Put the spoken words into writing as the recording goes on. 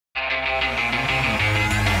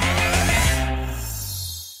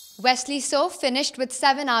Wesley So finished with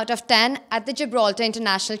 7 out of 10 at the Gibraltar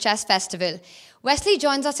International Chess Festival. Wesley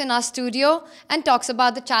joins us in our studio and talks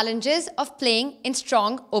about the challenges of playing in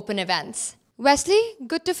strong open events. Wesley,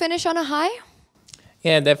 good to finish on a high?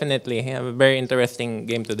 Yeah, definitely. Yeah, a very interesting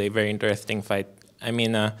game today, very interesting fight. I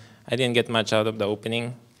didn't get much out of the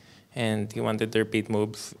opening, and he wanted to repeat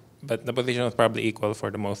moves, but the position was probably equal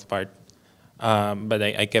for the most part. But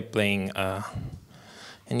I kept playing,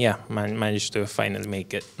 and yeah, managed to finally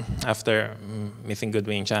make it after missing good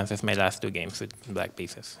winning chances my last 2 games with black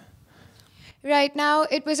pieces. Right now,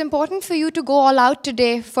 it was important for you to go all out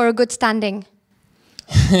today for a good standing.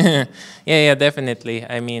 Yeah, definitely.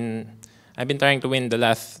 I've been trying to win the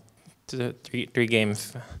last three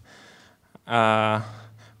games.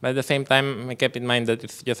 But at the same time, I kept in mind that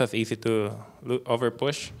it's just as easy to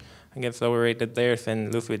overpush against lower rated players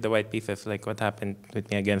and lose with the white pieces, like what happened with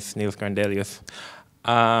me against Niels Grandelius.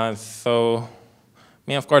 Of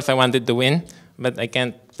course, I wanted to win, but I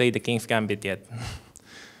can't play the King's Gambit yet.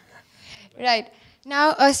 Right.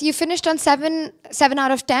 Now, you finished on 7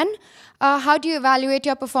 out of 10. How do you evaluate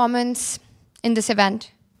your performance in this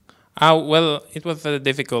event? Well, it was a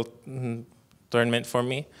difficult tournament for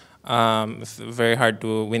me. It's very hard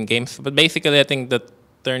to win games. But basically, I think the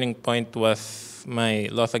turning point was my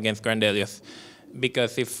loss against Grandelius.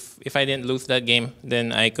 Because if I didn't lose that game,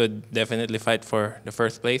 then I could definitely fight for the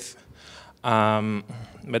first place.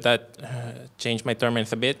 But that changed my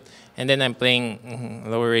tournaments a bit. And then I'm playing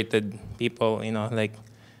lower-rated people, like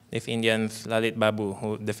these Indians, Lalit Babu,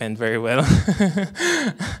 who defend very well.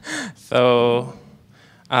 So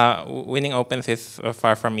winning opens is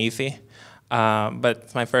far from easy. But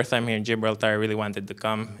it's my first time here in Gibraltar. I really wanted to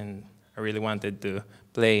come, and I really wanted to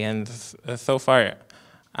play. And so far,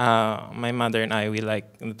 my mother and I, we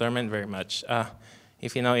like the tournament very much.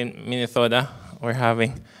 If you know, in Minnesota, we're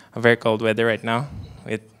having a very cold weather right now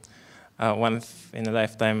with once in a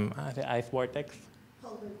lifetime the ice vortex.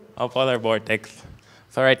 Polar vortex.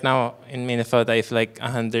 So right now in Minnesota, it's like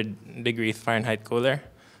 100 degrees Fahrenheit cooler.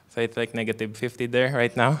 So it's like -50 there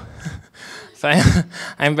right now. So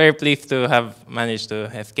I'm very pleased to have managed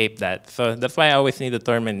to escape that. So that's why I always need a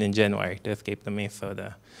tournament in January to escape the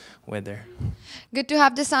Minnesota weather. Good to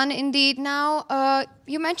have the sun indeed. Now,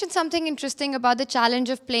 you mentioned something interesting about the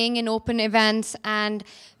challenge of playing in open events and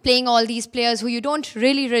playing all these players who you don't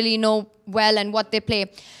really know well and what they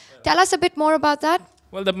play. Tell us a bit more about that.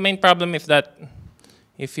 Well, the main problem is that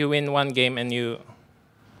if I win one game and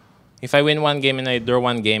I draw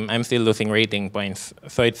one game, I'm still losing rating points.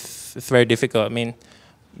 So it's very difficult.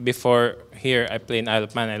 Before here, I played Isle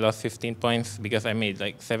of Man. I lost 15 points because I made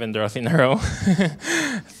like 7 draws in a row.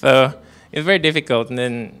 So it's very difficult. And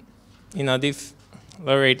then, these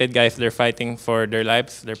low-rated guys, they're fighting for their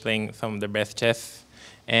lives. They're playing some of their best chess.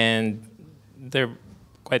 And they're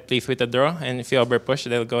quite pleased with the draw. And if you overpush,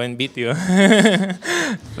 they'll go and beat you.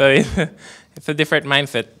 So it's a different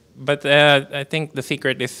mindset. But I think the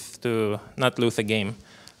secret is to not lose a game.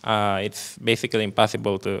 It's basically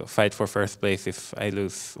impossible to fight for first place if I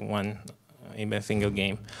lose even a single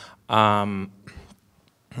game. I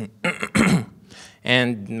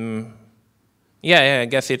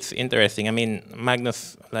guess it's interesting.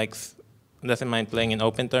 Magnus doesn't mind playing in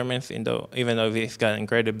open tournaments, even though he's got an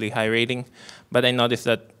incredibly high rating. But I noticed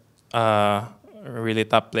that really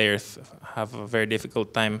top players have a very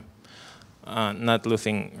difficult time not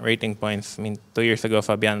losing rating points. 2 years ago,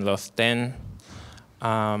 Fabian lost 10.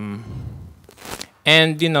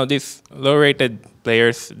 These low-rated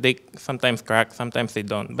players, they sometimes crack, sometimes they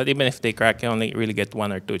don't. But even if they crack, you only really get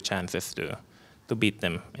 1 or 2 chances to beat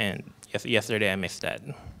them. And yesterday I missed that.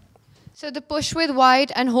 So the push with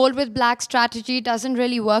white and hold with black strategy doesn't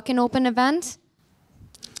really work in open events?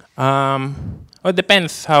 Well, it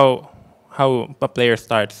depends how a player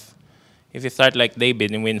starts. If you start like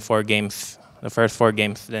David and win 4 games, the first 4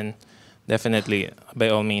 games, then definitely, by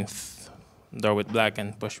all means, draw with black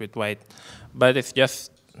and push with white. But it's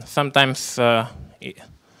just sometimes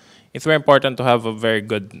it's very important to have a very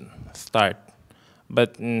good start.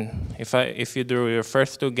 But if you drew your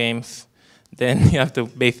first 2 games, then you have to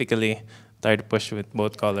basically try to push with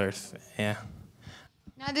both colors. Yeah.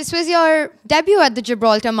 Now, this was your debut at the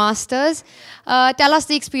Gibraltar Masters. Tell us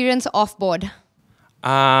the experience off board.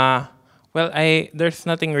 Well, there's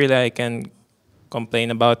nothing really I can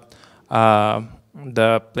complain about.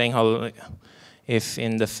 The playing hall is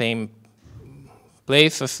in the same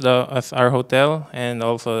place as our hotel, and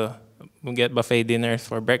also we get buffet dinners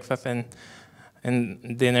for breakfast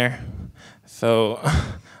and dinner. So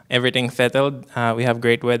everything's settled. We have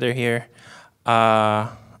great weather here.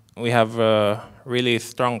 We have really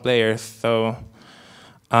strong players. So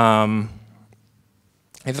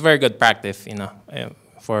it's very good practice,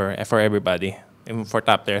 for everybody, even for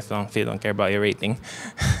top players, long if you don't care about your rating.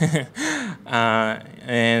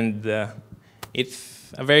 And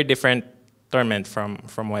it's a very different tournament from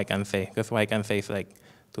Waikansei, because Waikansei is like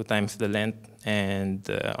 2 times the length, and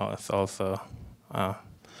it's also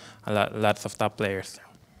lots of top players.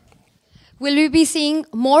 Will we be seeing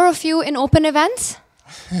more of you in open events?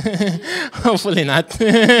 Hopefully not.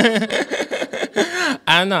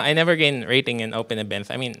 I don't know. I never gain rating in open events.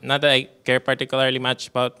 I mean, not that I care particularly much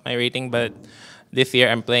about my rating, but this year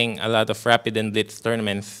I'm playing a lot of rapid and blitz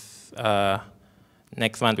tournaments.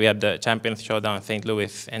 Next month we have the Champions Showdown in St.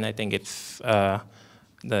 Louis, and I think it's the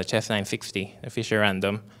Chess 960, the Fisher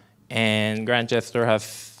Random. And Grand Chess Tour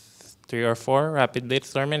has 3 or 4 rapid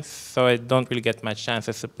blitz tournaments, so I don't really get much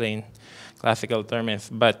chances to play in classical tournaments.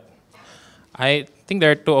 But I think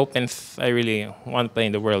there are 2 opens I really want to play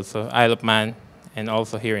in the world, so Isle of Man and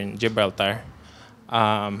also here in Gibraltar.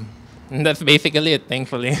 And that's basically it,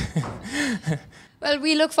 thankfully. Well,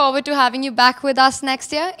 we look forward to having you back with us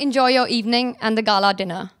next year. Enjoy your evening and the gala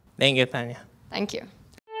dinner. Thank you, Tanya. Thank you.